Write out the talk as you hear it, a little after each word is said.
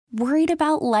Worried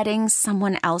about letting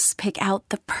someone else pick out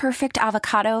the perfect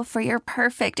avocado for your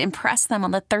perfect impress them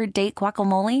on the third date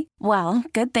guacamole? Well,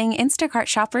 good thing Instacart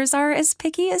shoppers are as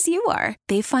picky as you are.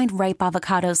 They find ripe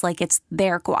avocados like it's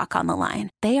their guac on the line.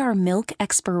 They are milk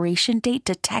expiration date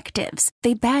detectives.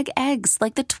 They bag eggs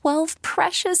like the 12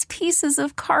 precious pieces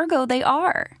of cargo they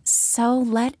are. So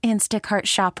let Instacart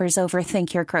shoppers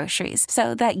overthink your groceries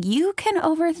so that you can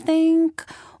overthink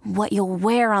what you'll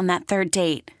wear on that third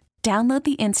date. Download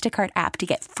the Instacart app to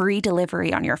get free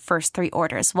delivery on your first 3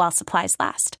 orders while supplies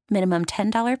last. Minimum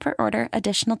 $10 per order.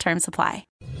 Additional terms apply.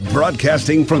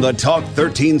 Broadcasting from the Talk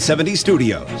 1370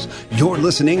 studios, you're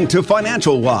listening to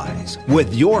Financial Wise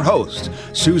with your hosts,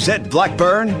 Suzette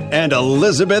Blackburn and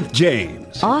Elizabeth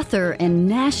James. Author and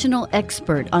national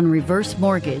expert on reverse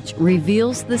mortgage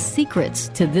reveals the secrets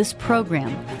to this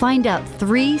program. Find out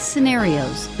 3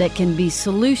 scenarios that can be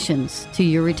solutions to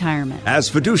your retirement. As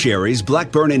fiduciaries,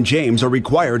 Blackburn and James are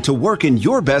required to work in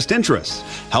your best interests,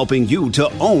 helping you to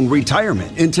own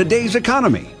retirement in today's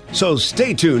economy. So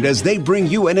stay tuned as they bring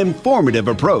you an informative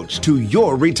approach to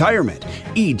your retirement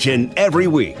each and every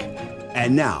week.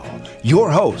 And now,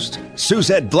 your host,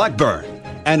 Suzette Blackburn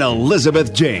and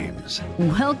Elizabeth James.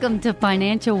 Welcome to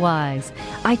Financial Wise.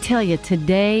 I tell you,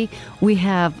 today we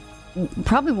have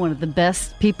probably one of the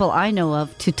best people I know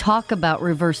of to talk about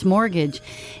reverse mortgage.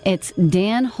 It's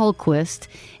Dan Holquist,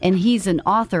 and he's an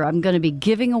author. I'm going to be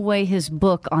giving away his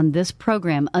book on this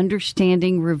program,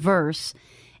 Understanding Reverse: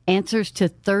 Answers to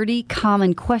 30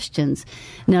 Common Questions.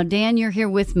 Now, Dan, you're here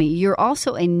with me. You're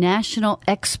also a national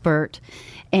expert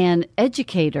and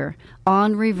educator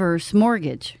on reverse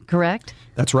mortgage, correct?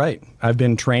 That's right. I've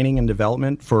been training and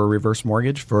development for reverse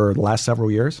mortgage for the last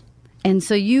several years. And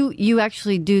so you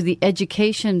actually do the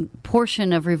education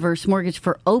portion of reverse mortgage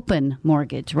for open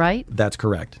mortgage, right? That's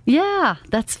correct. Yeah,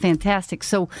 that's fantastic.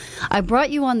 So I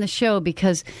brought you on the show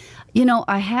because,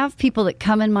 I have people that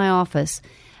come in my office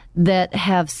that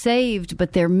have saved,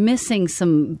 but they're missing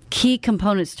some key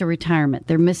components to retirement.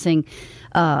 They're missing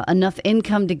enough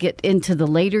income to get into the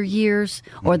later years,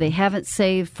 or they haven't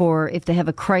saved for if they have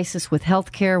a crisis with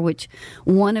health care, which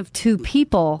 1 of 2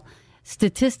 people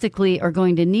statistically are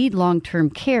going to need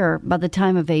long-term care by the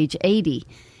time of age 80.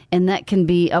 And that can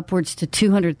be upwards to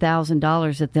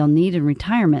 $200,000 that they'll need in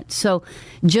retirement. So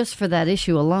just for that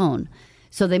issue alone.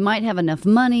 So they might have enough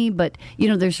money, but,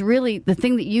 there's really the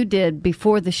thing that you did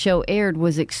before the show aired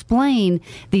was explain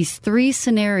these 3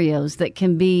 scenarios that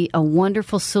can be a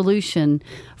wonderful solution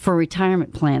for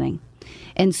retirement planning.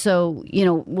 And so,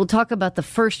 we'll talk about the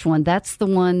first one. That's the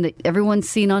one that everyone's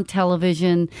seen on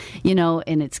television,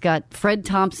 and it's got Fred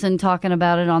Thompson talking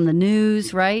about it on the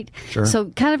news, right? Sure. So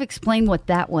kind of explain what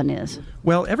that one is.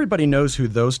 Well, everybody knows who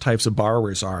those types of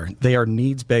borrowers are. They are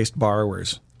needs-based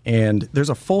borrowers. And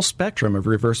there's a full spectrum of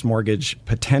reverse mortgage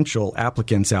potential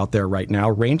applicants out there right now,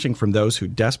 ranging from those who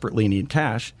desperately need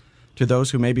cash to those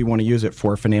who maybe want to use it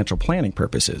for financial planning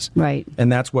purposes. Right.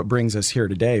 And that's what brings us here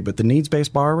today. But the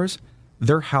needs-based borrowers,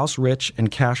 they're house rich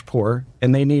and cash poor,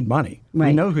 and they need money. Right.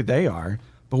 We know who they are.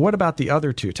 But what about the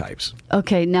other 2 types?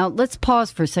 Okay, now let's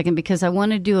pause for a second because I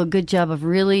want to do a good job of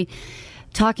really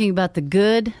talking about the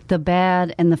good, the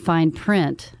bad, and the fine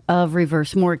print of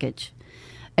reverse mortgage.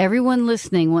 Everyone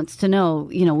listening wants to know,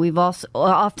 we've also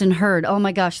often heard, oh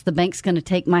my gosh, the bank's going to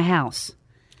take my house.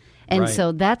 And right.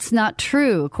 So that's not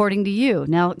true, according to you.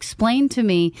 Now, explain to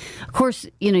me, of course,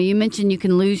 you mentioned you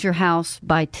can lose your house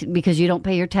because you don't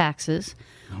pay your taxes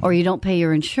or you don't pay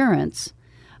your insurance.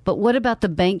 But what about the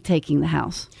bank taking the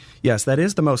house? Yes, that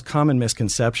is the most common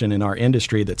misconception in our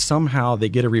industry, that somehow they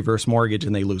get a reverse mortgage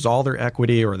and they lose all their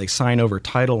equity or they sign over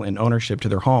title and ownership to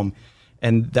their home.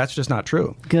 And that's just not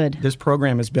true. Good. This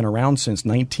program has been around since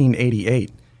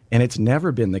 1988, and it's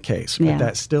never been the case. But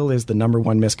that still is the number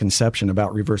one misconception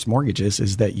about reverse mortgages,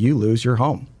 is that you lose your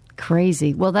home.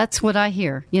 Crazy. Well, that's what I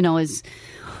hear, is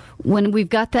when we've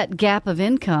got that gap of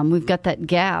income, we've got that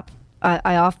gap.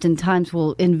 I oftentimes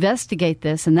will investigate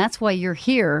this, and that's why you're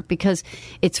here, because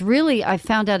it's really, I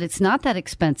found out it's not that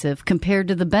expensive compared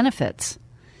to the benefits.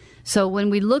 So when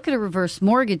we look at a reverse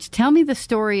mortgage, tell me the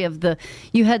story of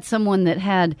you had someone that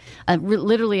had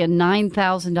literally a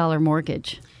 $9,000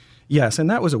 mortgage. Yes, and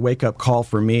that was a wake-up call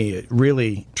for me. It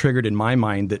really triggered in my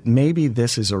mind that maybe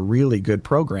this is a really good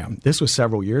program. This was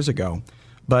several years ago,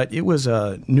 but it was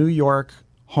a New York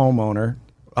homeowner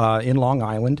in Long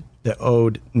Island that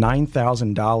owed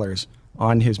 $9,000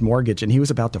 on his mortgage, and he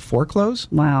was about to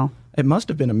foreclose. Wow. It must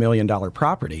have been $1 million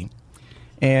property.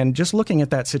 And just looking at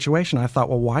that situation, I thought,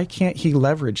 well, why can't he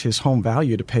leverage his home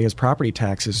value to pay his property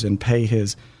taxes and pay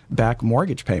his back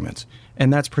mortgage payments?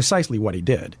 And that's precisely what he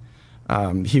did.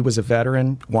 He was a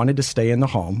veteran, wanted to stay in the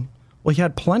home, Well, he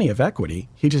had plenty of equity.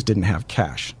 He just didn't have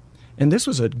cash. And this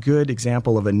was a good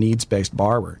example of a needs-based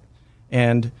borrower.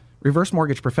 And reverse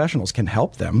mortgage professionals can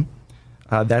help them.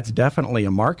 That's definitely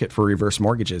a market for reverse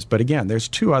mortgages. But again, there's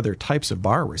two other types of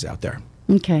borrowers out there.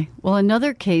 Okay. Well,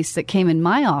 another case that came in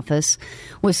my office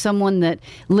was someone that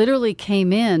literally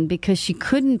came in because she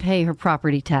couldn't pay her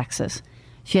property taxes.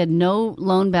 She had no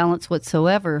loan balance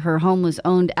whatsoever. Her home was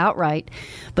owned outright,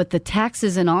 but the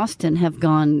taxes in Austin have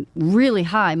gone really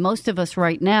high. Most of us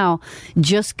right now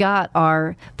just got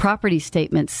our property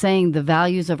statements saying the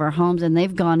values of our homes, and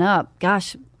they've gone up,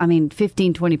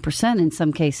 15-20% in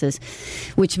some cases,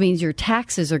 which means your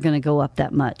taxes are going to go up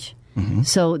that much. Mm-hmm.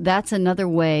 So that's another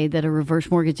way that a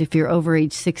reverse mortgage, if you're over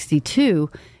age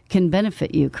 62, can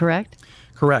benefit you, correct?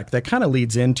 Correct. That kind of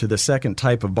leads into the second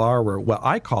type of borrower, what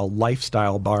I call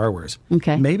lifestyle borrowers.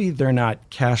 Okay. Maybe they're not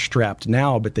cash strapped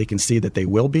now, but they can see that they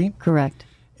will be. Correct.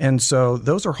 And so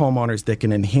those are homeowners that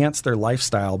can enhance their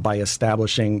lifestyle by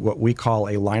establishing what we call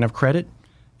a line of credit.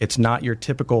 It's not your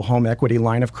typical home equity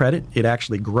line of credit. It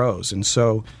actually grows. And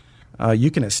so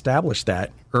you can establish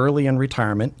that early in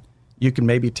retirement. You can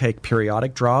maybe take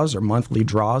periodic draws or monthly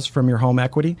draws from your home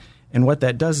equity. And what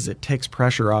that does is it takes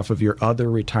pressure off of your other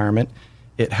retirement.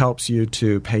 It helps you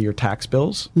to pay your tax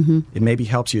bills. Mm-hmm. It maybe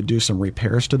helps you do some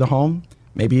repairs to the home,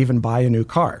 maybe even buy a new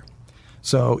car.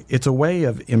 So it's a way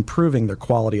of improving their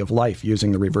quality of life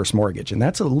using the reverse mortgage. And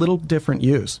that's a little different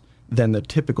use than the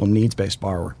typical needs-based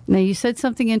borrower. Now, you said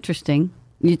something interesting.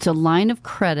 It's a line of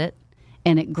credit,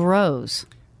 and it grows.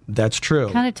 That's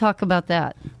true. Kind of talk about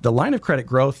that. The line of credit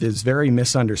growth is very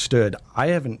misunderstood. I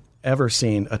haven't ever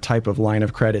seen a type of line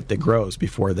of credit that grows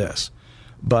before this.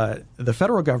 But the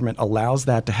federal government allows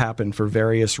that to happen for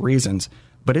various reasons,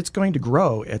 but it's going to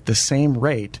grow at the same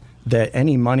rate that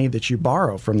any money that you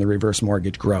borrow from the reverse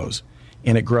mortgage grows.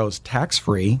 And it grows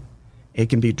tax-free, it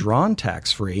can be drawn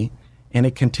tax-free, and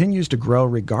it continues to grow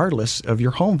regardless of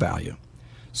your home value.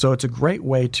 So it's a great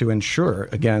way to insure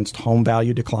against home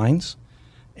value declines.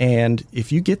 And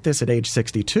if you get this at age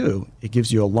 62, it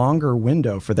gives you a longer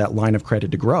window for that line of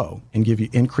credit to grow and give you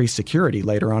increased security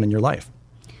later on in your life.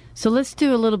 So let's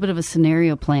do a little bit of a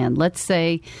scenario plan. Let's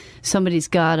say somebody's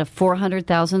got a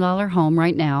 $400,000 home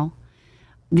right now.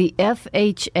 The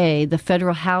FHA, the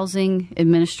Federal Housing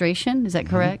Administration, is that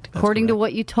correct? That's According correct. to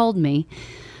what you told me,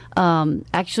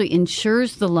 actually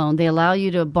insures the loan. They allow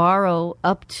you to borrow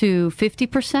up to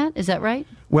 50%. Is that right?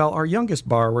 Well, our youngest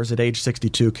borrowers at age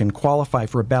 62 can qualify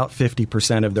for about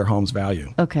 50% of their home's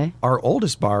value. Okay. Our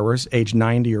oldest borrowers, age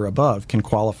 90 or above, can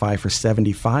qualify for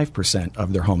 75%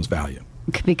 of their home's value.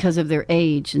 Because of their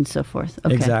age and so forth.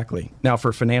 Okay. Exactly. Now,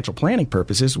 for financial planning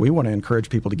purposes, we want to encourage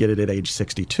people to get it at age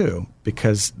 62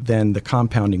 because then the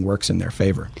compounding works in their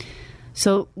favor.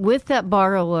 So with that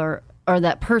borrower or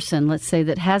that person, let's say,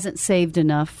 that hasn't saved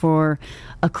enough for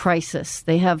a crisis,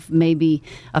 they have maybe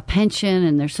a pension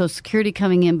and their Social Security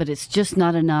coming in, but it's just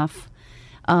not enough,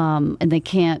 and they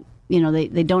can't,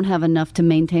 they don't have enough to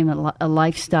maintain a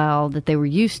lifestyle that they were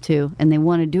used to, and they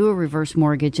want to do a reverse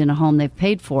mortgage in a home they've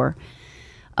paid for.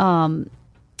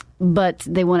 But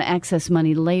they want to access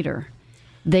money later.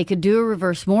 They could do a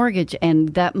reverse mortgage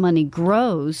and that money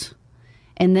grows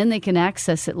and then they can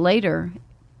access it later.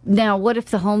 Now, what if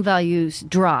the home values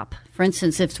drop? For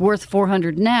instance, if it's worth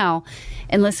 $400 now,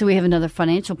 and let's say we have another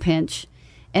financial pinch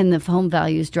and the home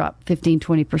values drop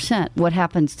 15-20%. What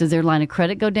happens? Does their line of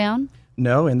credit go down?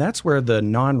 No, and that's where the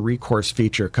non-recourse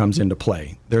feature comes into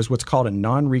play. There's what's called a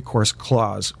non-recourse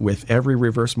clause with every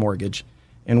reverse mortgage.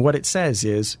 And what it says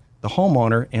is the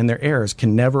homeowner and their heirs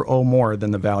can never owe more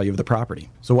than the value of the property.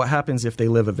 So what happens if they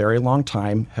live a very long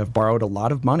time, have borrowed a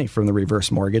lot of money from the reverse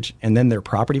mortgage, and then their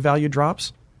property value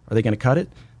drops? Are they going to cut it?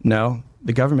 No.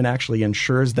 The government actually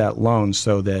insures that loan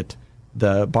so that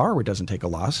the borrower doesn't take a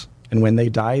loss. And when they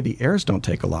die, the heirs don't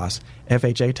take a loss.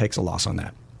 FHA takes a loss on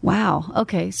that. Wow.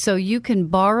 Okay. So you can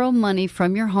borrow money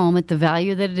from your home at the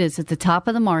value that it is at the top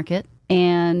of the market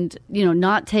and,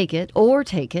 not take it or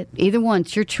take it. Either one,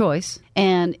 it's your choice.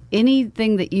 And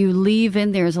anything that you leave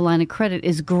in there as a line of credit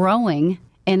is growing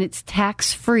and it's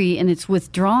tax-free and it's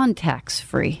withdrawn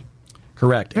tax-free.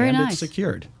 Correct. Very and nice. It's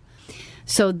secured.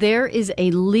 So there is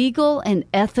a legal and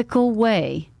ethical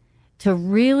way to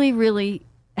really, really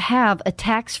have a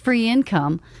tax-free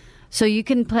income. So you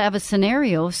can have a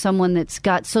scenario of someone that's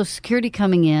got Social Security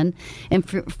coming in, and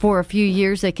for a few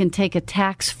years they can take a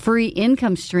tax-free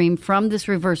income stream from this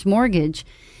reverse mortgage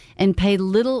and pay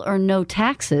little or no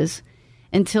taxes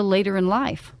until later in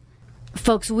life.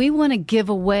 Folks, we want to give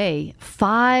away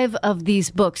 5 of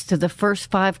these books to the first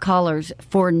 5 callers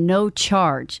for no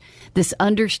charge. This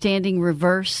Understanding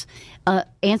Reverse,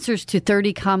 Answers to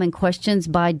 30 Common Questions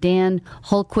by Dan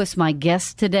Holquist, my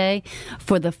guest today.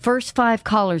 For the first 5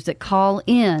 callers that call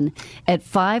in at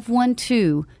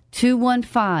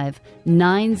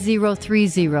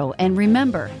 512-215-9030. And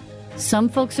remember, some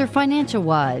folks are financial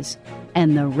wise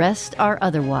and the rest are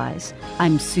otherwise.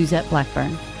 I'm Suzette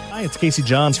Blackburn. Hi, it's Casey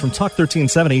Johns from Talk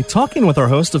 1370, talking with our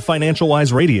host of Financial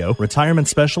Wise Radio, retirement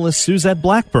specialist Suzette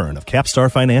Blackburn of Capstar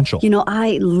Financial. You know,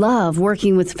 I love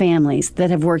working with families that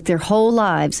have worked their whole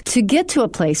lives to get to a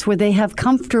place where they have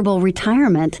comfortable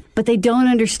retirement, but they don't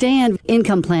understand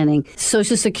income planning,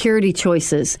 Social Security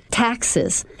choices,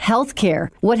 taxes, health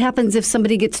care. What happens if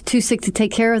somebody gets too sick to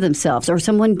take care of themselves or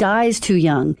someone dies too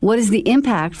young? What is the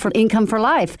impact for income for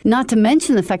life? Not to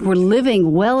mention the fact we're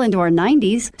living well into our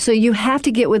 90s, so you have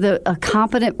to get with a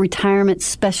competent retirement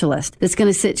specialist that's going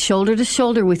to sit shoulder to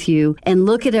shoulder with you and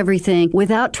look at everything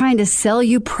without trying to sell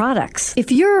you products.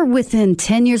 If you're within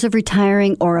 10 years of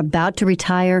retiring or about to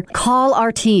retire, call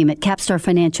our team at Capstar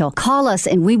Financial. Call us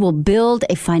and we will build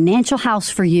a financial house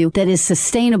for you that is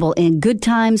sustainable in good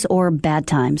times or bad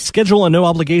times. Schedule a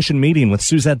no-obligation meeting with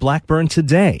Suzette Blackburn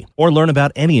today or learn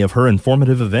about any of her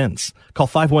informative events. Call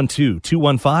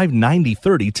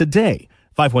 512-215-9030 today.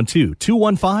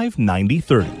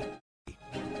 512-215-9030.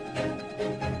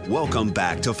 Welcome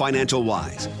back to Financial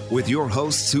Wise with your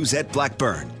host, Suzette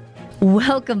Blackburn.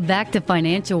 Welcome back to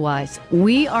Financial Wise.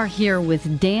 We are here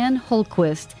with Dan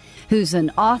Holquist, who's an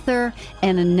author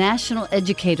and a national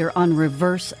educator on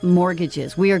reverse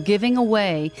mortgages. We are giving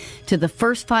away to the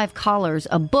first 5 callers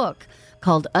a book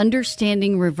called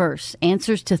Understanding Reverse,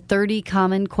 Answers to 30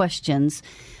 Common Questions.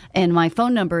 And my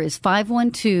phone number is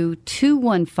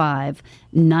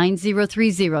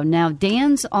 512-215-9030. Now,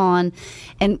 Dan's on,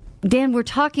 and Dan, we're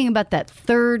talking about that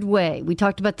third way. We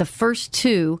talked about the first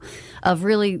 2 of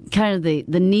really kind of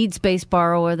the needs-based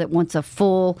borrower that wants a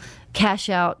full cash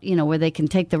out, you know, where they can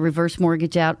take the reverse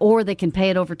mortgage out or they can pay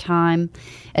it over time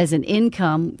as an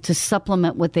income to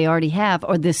supplement what they already have.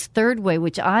 Or this third way,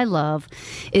 which I love,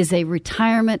 is a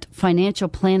retirement financial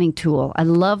planning tool. I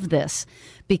love this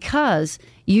because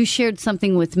you shared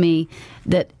something with me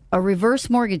that a reverse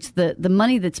mortgage, the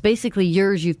money that's basically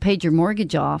yours, you've paid your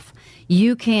mortgage off,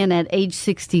 you can at age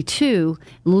 62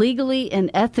 legally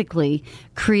and ethically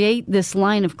create this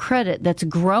line of credit that's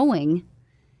growing,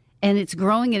 and it's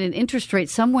growing at an interest rate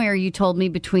somewhere, you told me,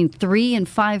 between 3 and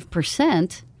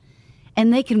 5%,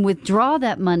 and they can withdraw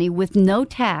that money with no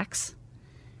tax,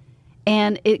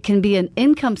 and it can be an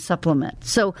income supplement.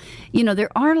 So, you know, there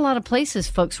aren't a lot of places,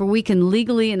 folks, where we can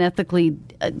legally and ethically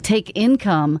take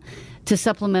income to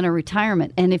supplement our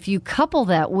retirement. And if you couple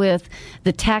that with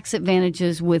the tax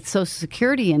advantages with Social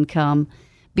Security income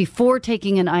before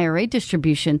taking an IRA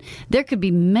distribution, there could be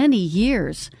many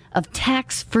years of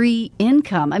tax-free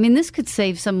income. I mean, this could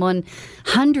save someone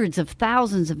hundreds of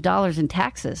thousands of dollars in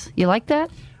taxes. You like that?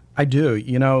 I do.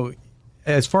 You know,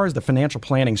 as far as the financial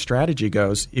planning strategy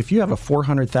goes, if you have a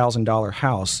 $400,000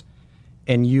 house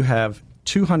and you have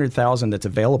 $200,000 that's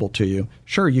available to you,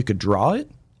 sure, you could draw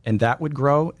it, and that would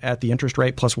grow at the interest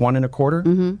rate plus 1 1/4.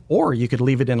 Mm-hmm. Or you could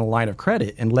leave it in a line of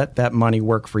credit and let that money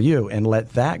work for you and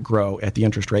let that grow at the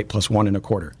interest rate plus 1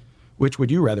 1/4. Which would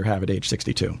you rather have at age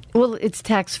 62? Well, it's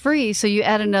tax-free, so you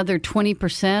add another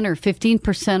 20% or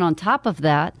 15% on top of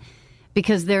that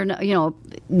because they're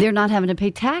not having to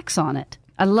pay tax on it.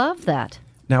 I love that.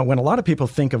 Now, when a lot of people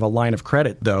think of a line of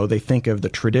credit, though, they think of the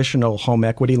traditional home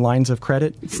equity lines of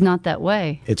credit. It's not that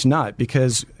way. It's not,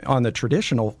 because on the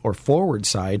traditional or forward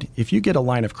side, if you get a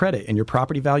line of credit and your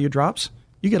property value drops,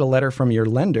 you get a letter from your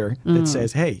lender that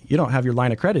says, hey, you don't have your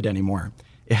line of credit anymore.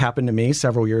 It happened to me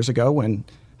several years ago when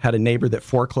I had a neighbor that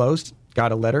foreclosed,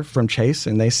 got a letter from Chase,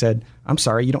 and they said, I'm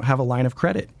sorry, you don't have a line of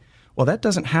credit. Well, that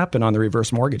doesn't happen on the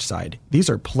reverse mortgage side. These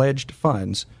are pledged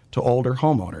funds to older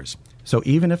homeowners. So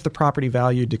even if the property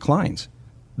value declines,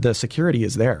 the security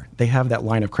is there. They have that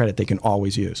line of credit they can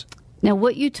always use. Now,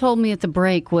 what you told me at the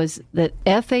break was that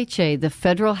FHA, the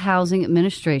Federal Housing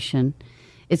Administration,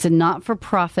 it's a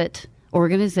not-for-profit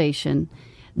organization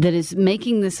that is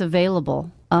making this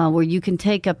available, where you can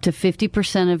take up to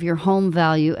 50% of your home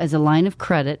value as a line of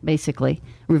credit, basically,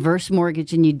 reverse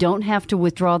mortgage, and you don't have to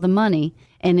withdraw the money,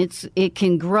 and it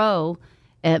can grow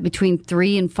at between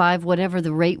 3 and 5, whatever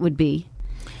the rate would be.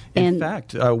 In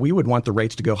fact, we would want the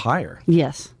rates to go higher.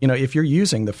 Yes. You know, if you're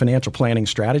using the financial planning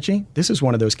strategy, this is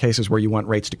one of those cases where you want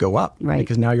rates to go up. Right.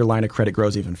 Because now your line of credit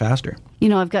grows even faster. You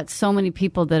know, I've got so many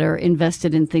people that are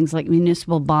invested in things like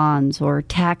municipal bonds or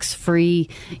tax-free,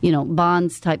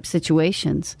 bonds type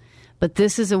situations. But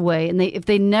this is a way, and if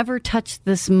they never touch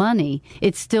this money,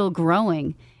 it's still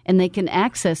growing, and they can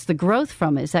access the growth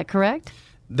from it. Is that correct?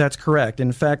 That's correct.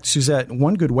 In fact, Suzette,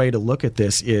 one good way to look at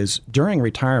this is during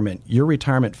retirement, your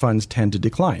retirement funds tend to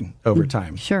decline over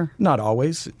time. Sure. Not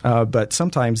always, but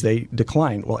sometimes they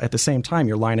decline. Well, at the same time,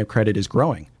 your line of credit is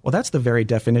growing. Well, that's the very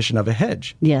definition of a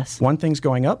hedge. Yes. One thing's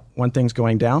going up, one thing's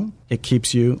going down. It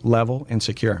keeps you level and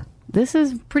secure. This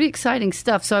is pretty exciting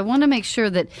stuff. So I want to make sure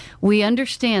that we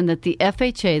understand that the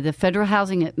FHA, the Federal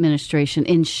Housing Administration,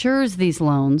 insures these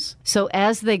loans. So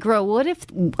as they grow,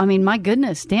 my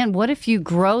goodness, Dan, what if you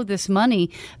grow this money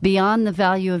beyond the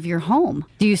value of your home?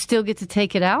 Do you still get to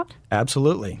take it out?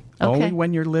 Absolutely. Okay. Only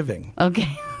when you're living.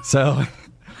 Okay. So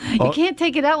you can't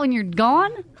take it out when you're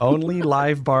gone? Only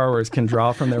live borrowers can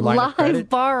draw from their line of credit. Live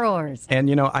borrowers. And,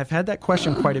 I've had that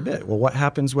question quite a bit. Well, what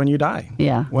happens when you die?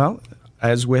 Yeah. Well,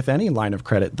 as with any line of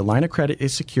credit, the line of credit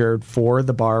is secured for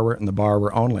the borrower and the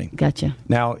borrower only. Gotcha.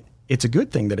 Now, it's a good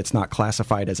thing that it's not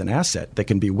classified as an asset that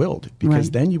can be willed,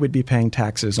 because then you would be paying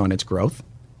taxes on its growth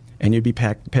and you'd be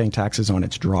paying taxes on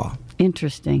its draw.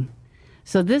 Interesting.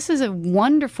 So this is a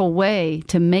wonderful way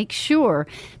to make sure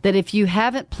that if you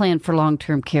haven't planned for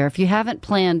long-term care, if you haven't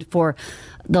planned for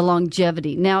the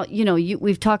longevity. Now,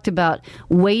 we've talked about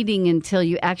waiting until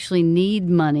you actually need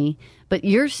money, but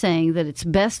you're saying that it's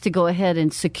best to go ahead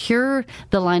and secure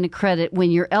the line of credit when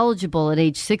you're eligible at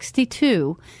age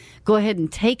 62. Go ahead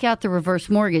and take out the reverse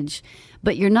mortgage,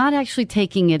 but you're not actually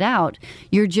taking it out.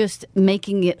 You're just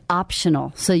making it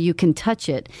optional so you can touch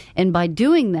it. And by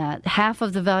doing that, half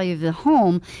of the value of the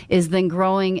home is then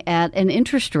growing at an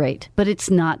interest rate, but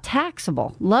it's not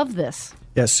taxable. Love this.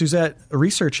 Yes, Suzette,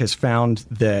 research has found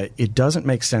that it doesn't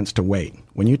make sense to wait.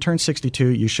 When you turn 62,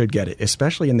 you should get it,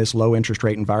 especially in this low interest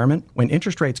rate environment. When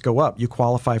interest rates go up, you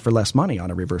qualify for less money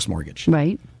on a reverse mortgage.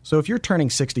 Right. So if you're turning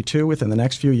 62 within the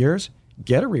next few years,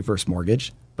 get a reverse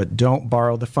mortgage, but don't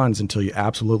borrow the funds until you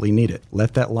absolutely need it.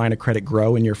 Let that line of credit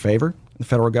grow in your favor. The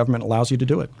federal government allows you to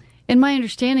do it. In my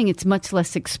understanding, it's much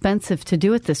less expensive to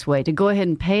do it this way, to go ahead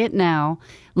and pay it now,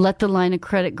 let the line of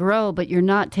credit grow, but you're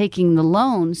not taking the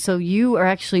loan, so you are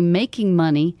actually making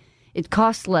money. It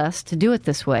costs less to do it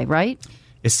this way, right?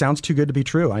 It sounds too good to be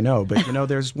true, I know, but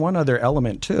there's one other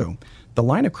element too. The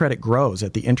line of credit grows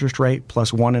at the interest rate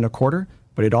plus 1.25%,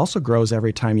 but it also grows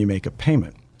every time you make a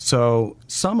payment. So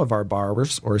some of our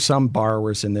borrowers, or some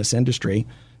borrowers in this industry,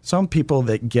 some people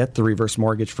that get the reverse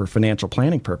mortgage for financial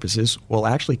planning purposes will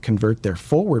actually convert their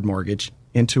forward mortgage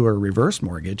into a reverse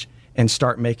mortgage and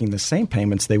start making the same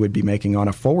payments they would be making on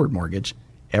a forward mortgage.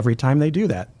 Every time they do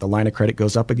that, the line of credit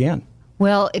goes up again.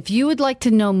 Well, if you would like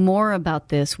to know more about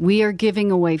this, we are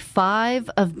giving away 5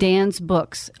 of Dan's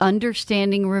books,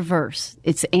 Understanding Reverse.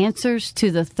 It's answers to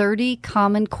the 30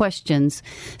 common questions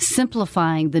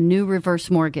simplifying the new reverse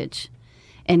mortgage.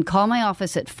 And call my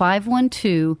office at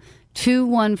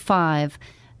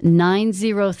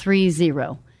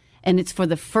 512-215-9030. And it's for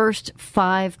the first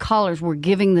 5 callers. We're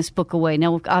giving this book away.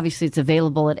 Now, obviously, it's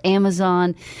available at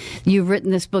Amazon. You've written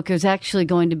this book. There's actually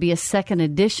going to be a second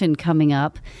edition coming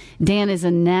up. Dan is a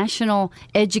national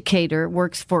educator,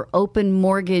 works for Open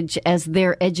Mortgage as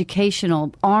their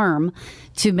educational arm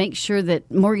to make sure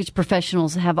that mortgage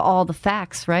professionals have all the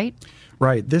facts, right?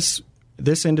 Right. This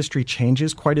industry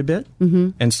changes quite a bit,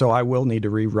 and so I will need to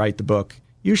rewrite the book,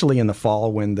 usually in the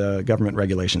fall when the government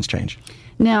regulations change.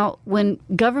 Now, when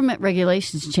government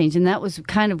regulations change, and that was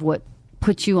kind of what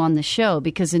put you on the show,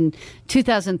 because in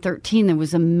 2013 there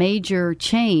was a major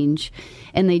change,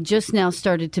 and they just now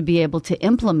started to be able to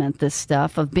implement this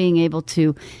stuff of being able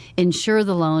to insure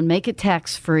the loan, make it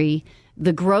tax-free.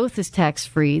 The growth is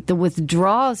tax-free. The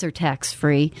withdrawals are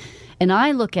tax-free. And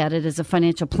I look at it as a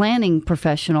financial planning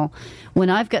professional. When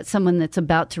I've got someone that's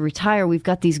about to retire, we've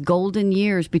got these golden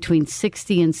years between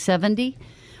 60 and 70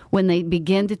 when they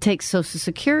begin to take Social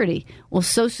Security. Well,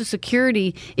 Social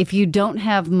Security, if you don't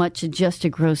have much adjusted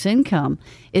gross income,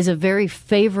 is a very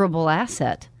favorable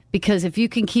asset. Because if you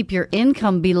can keep your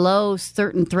income below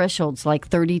certain thresholds like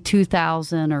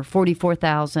 $32,000 or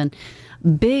 $44,000,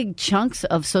 big chunks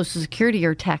of Social Security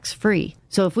are tax-free.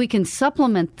 So if we can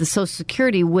supplement the Social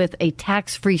Security with a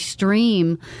tax-free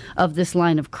stream of this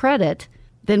line of credit,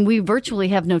 then we virtually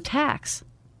have no tax.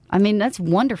 I mean, that's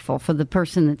wonderful for the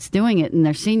person that's doing it in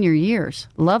their senior years.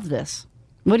 Love this.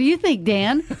 What do you think,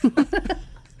 Dan?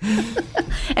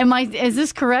 Is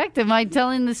this correct? Am I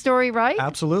telling the story right?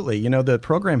 Absolutely. The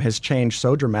program has changed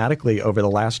so dramatically over the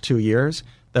last 2 years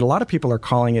that a lot of people are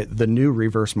calling it the new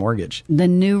reverse mortgage. The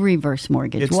new reverse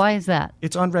mortgage. Why is that?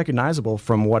 It's unrecognizable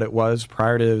from what it was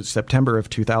prior to September of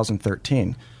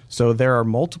 2013. So there are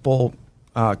multiple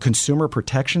consumer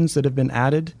protections that have been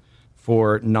added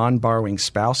for non-borrowing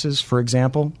spouses, for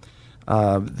example.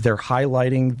 They're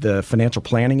highlighting the financial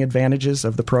planning advantages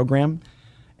of the program.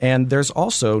 And there's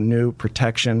also new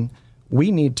protection.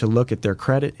 We need to look at their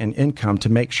credit and income to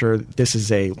make sure this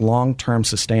is a long-term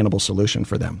sustainable solution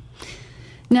for them.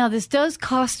 Now, this does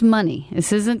cost money.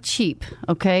 This isn't cheap,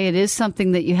 okay? It is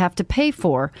something that you have to pay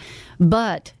for.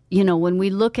 But, you know, when we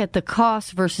look at the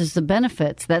cost versus the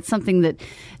benefits, that's something that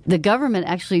the government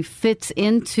actually fits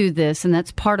into this, and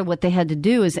that's part of what they had to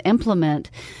do is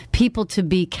implement people to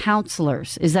be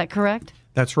counselors. Is that correct?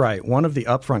 That's right. One of the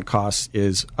upfront costs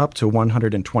is up to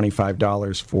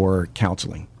 $125 for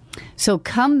counseling. So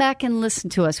come back and listen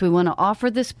to us. We want to offer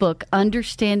this book,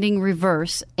 Understanding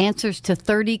Reverse, Answers to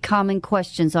 30 Common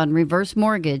Questions on Reverse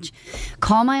Mortgage.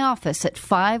 Call my office at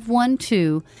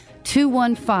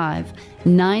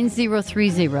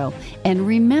 512-215-9030. And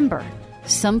remember,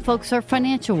 some folks are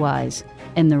financial wise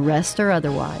and the rest are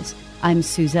otherwise. I'm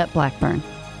Suzette Blackburn.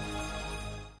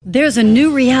 There's a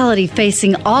new reality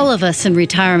facing all of us in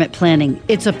retirement planning.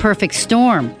 It's a perfect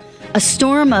storm. A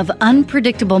storm of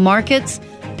unpredictable markets,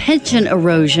 pension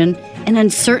erosion, and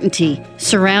uncertainty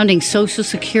surrounding Social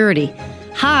Security.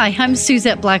 Hi, I'm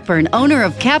Suzette Blackburn, owner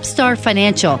of Capstar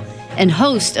Financial and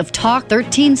host of Talk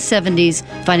 1370's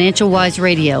Financial Wise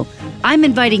Radio. I'm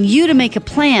inviting you to make a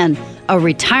plan, a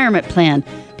retirement plan,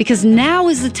 because now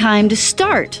is the time to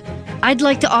start. I'd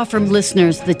like to offer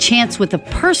listeners the chance with a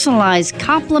personalized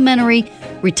complimentary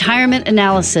retirement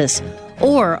analysis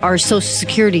or our Social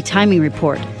Security timing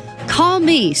report. Call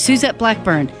me, Suzette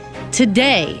Blackburn,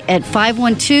 today at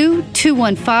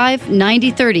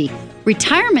 512-215-9030.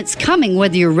 Retirement's coming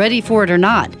whether you're ready for it or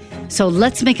not. So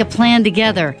let's make a plan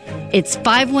together. It's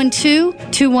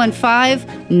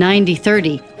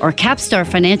 512-215-9030 or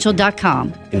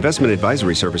capstarfinancial.com. Investment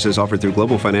advisory services offered through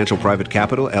Global Financial Private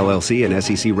Capital, LLC, and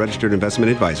SEC Registered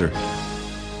Investment Advisor.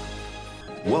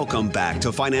 Welcome back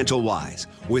to Financial Wise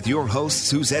with your host,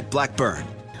 Suzette Blackburn.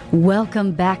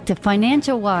 Welcome back to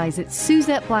Financial Wise. It's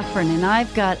Suzette Blackburn, and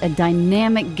I've got a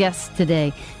dynamic guest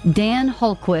today, Dan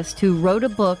Hultquist, who wrote a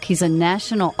book. He's a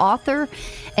national author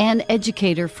and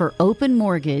educator for Open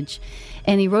Mortgage,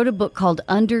 and he wrote a book called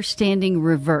Understanding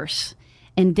Reverse.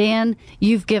 And Dan,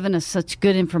 you've given us such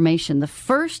good information. The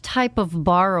first type of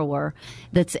borrower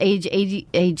that's age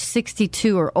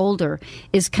 62 or older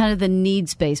is kind of the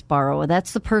needs-based borrower.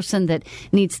 That's the person that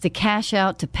needs to cash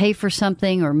out to pay for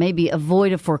something or maybe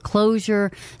avoid a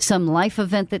foreclosure, some life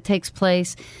event that takes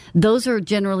place. Those are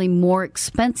generally more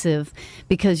expensive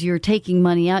because you're taking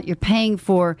money out. You're paying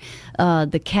for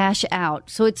the cash out.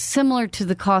 So it's similar to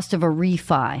the cost of a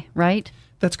refi, right?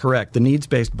 That's correct. The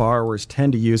needs-based borrowers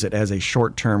tend to use it as a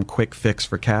short-term quick fix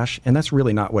for cash, and that's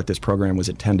really not what this program was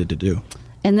intended to do.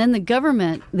 And then the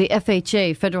government, the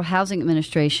FHA, Federal Housing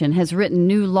Administration, has written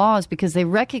new laws because they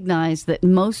recognize that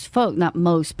most folk, not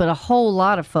most, but a whole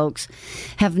lot of folks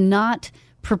have not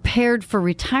prepared for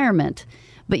retirement,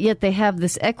 but yet they have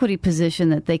this equity position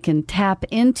that they can tap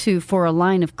into for a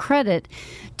line of credit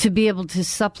to be able to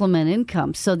supplement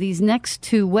income. So these next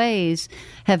two ways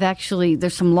have actually,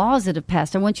 there's some laws that have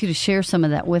passed. I want you to share some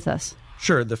of that with us.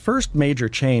 Sure. The first major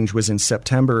change was in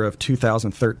September of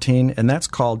 2013, and that's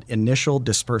called initial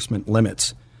disbursement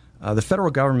limits. The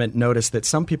federal government noticed that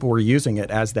some people were using it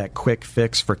as that quick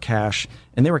fix for cash,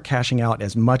 and they were cashing out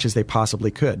as much as they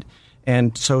possibly could.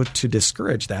 And so to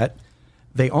discourage that,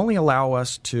 they only allow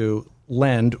us to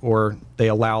lend, or they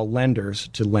allow lenders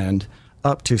to lend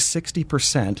up to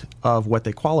 60% of what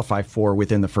they qualify for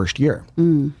within the first year.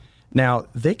 Now,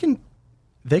 they can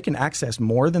access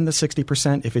more than the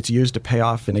 60% if it's used to pay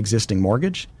off an existing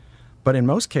mortgage, but in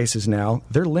most cases now,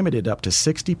 they're limited up to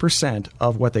 60%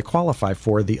 of what they qualify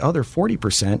for. The other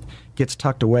 40% gets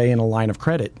tucked away in a line of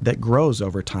credit that grows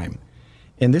over time.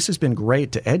 And this has been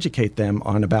great to educate them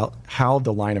on about how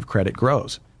the line of credit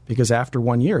grows. Because after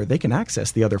 1 year, they can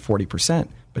access the other 40%,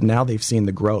 but now they've seen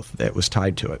the growth that was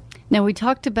tied to it. Now, we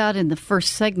talked about in the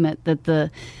first segment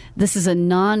that this is a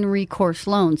non-recourse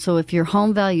loan. So if your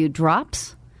home value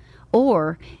drops,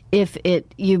 or if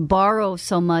you borrow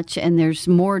so much and there's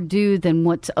more due than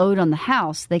what's owed on the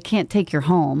house, they can't take your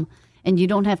home, and you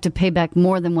don't have to pay back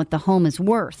more than what the home is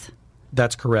worth.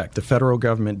 That's correct. The federal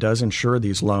government does insure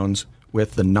these loans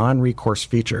with the non-recourse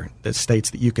feature that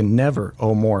states that you can never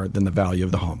owe more than the value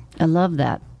of the home. I love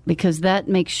that, because that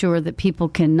makes sure that people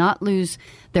cannot lose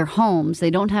their homes.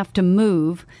 They don't have to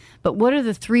move. But what are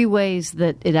the three ways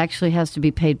that it actually has to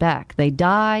be paid back? They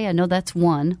die. I know that's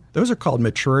one. Those are called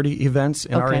maturity events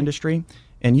in our industry.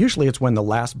 And usually it's when the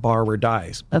last borrower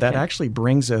dies. But that actually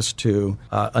brings us to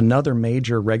another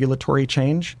major regulatory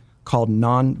change called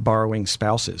non-borrowing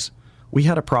spouses. We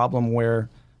had a problem where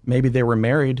Maybe they were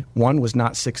married. One was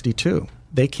not 62.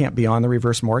 They can't be on the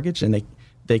reverse mortgage, and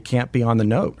they can't be on the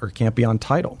note or can't be on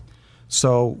title.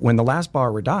 So when the last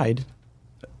borrower died,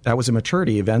 that was a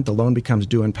maturity event. The loan becomes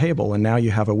due and payable, and now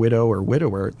you have a widow or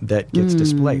widower that gets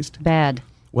displaced. Bad.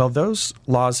 Well, those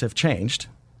laws have changed,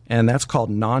 and that's called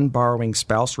non-borrowing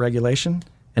spouse regulation.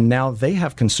 And now they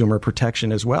have consumer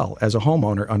protection as well as a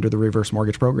homeowner under the reverse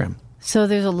mortgage program. So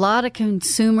there's a lot of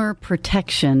consumer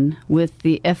protection with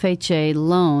the FHA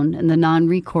loan and the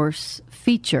non-recourse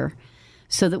feature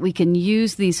so that we can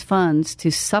use these funds to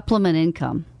supplement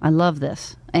income. I love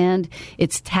this. And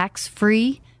it's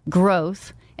tax-free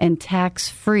growth and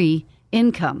tax-free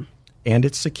income. And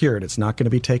it's secured. It's not going to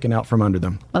be taken out from under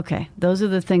them. Okay. Those are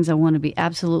the things I want to be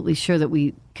absolutely sure that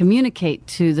we communicate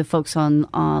to the folks on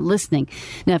listening.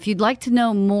 Now, if you'd like to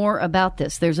know more about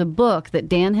this, there's a book that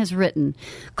Dan has written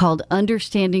called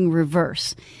Understanding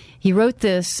Reverse. He wrote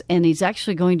this, and he's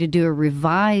actually going to do a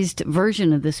revised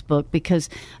version of this book because,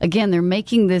 again, they're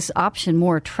making this option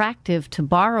more attractive to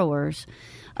borrowers.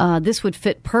 This would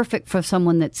fit perfect for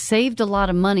someone that saved a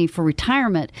lot of money for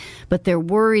retirement, but they're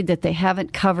worried that they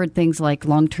haven't covered things like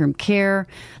long-term care.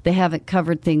 They haven't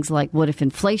covered things like what if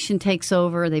inflation takes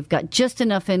over. They've got just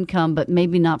enough income, but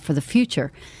maybe not for the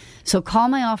future. So call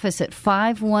my office at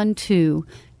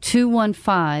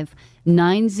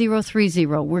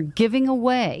 512-215-9030. We're giving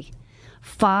away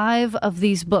 5 of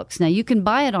these books. Now, you can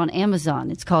buy it on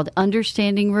Amazon. It's called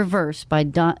Understanding Reverse by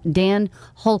Dan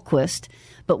Holquist.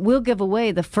 But we'll give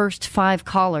away the first 5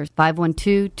 callers,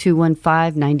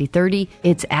 512-215-9030.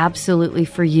 It's absolutely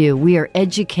for you. We are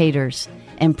educators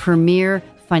and premier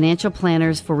financial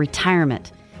planners for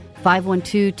retirement.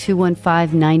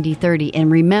 512-215-9030. And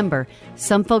remember,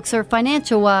 some folks are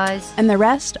financial wise, and the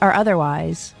rest are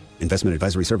otherwise. Investment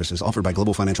advisory services offered by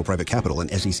Global Financial Private Capital, an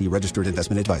SEC-registered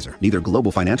investment advisor. Neither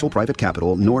Global Financial Private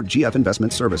Capital nor GF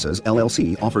Investment Services,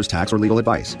 LLC, offers tax or legal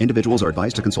advice. Individuals are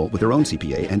advised to consult with their own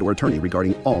CPA and or attorney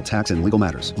regarding all tax and legal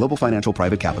matters. Global Financial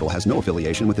Private Capital has no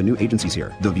affiliation with the new agencies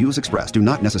here. The views expressed do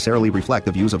not necessarily reflect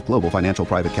the views of Global Financial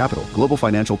Private Capital. Global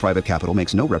Financial Private Capital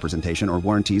makes no representation or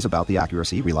warranties about the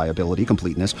accuracy, reliability,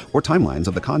 completeness, or timelines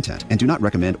of the content, and do not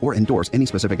recommend or endorse any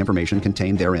specific information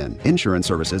contained therein. Insurance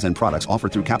services and products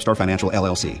offered through Capstar Financial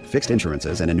LLC. Fixed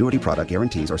insurances and annuity product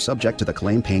guarantees are subject to the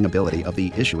claim-paying ability of the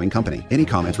issuing company. Any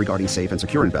comments regarding safe and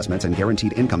secure investments and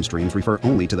guaranteed income streams refer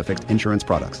only to the fixed insurance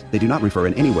products. They do not refer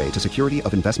in any way to security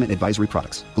of investment advisory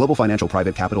products. Global Financial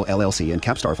Private Capital LLC and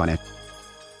Capstar Financial.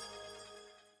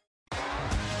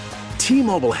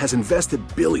 T-Mobile has invested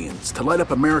billions to light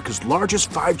up America's largest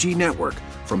 5G network,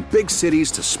 from big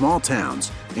cities to small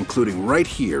towns, including right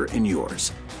here in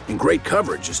yours. And great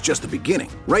coverage is just the beginning.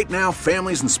 Right now,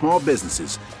 families and small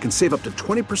businesses can save up to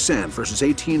 20% versus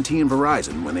AT&T and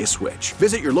Verizon when they switch.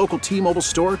 Visit your local T-Mobile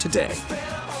store today.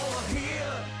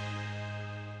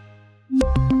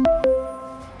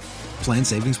 Plan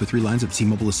savings with 3 lines of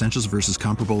T-Mobile Essentials versus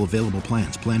comparable available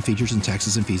plans. Plan features and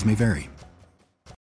taxes and fees may vary.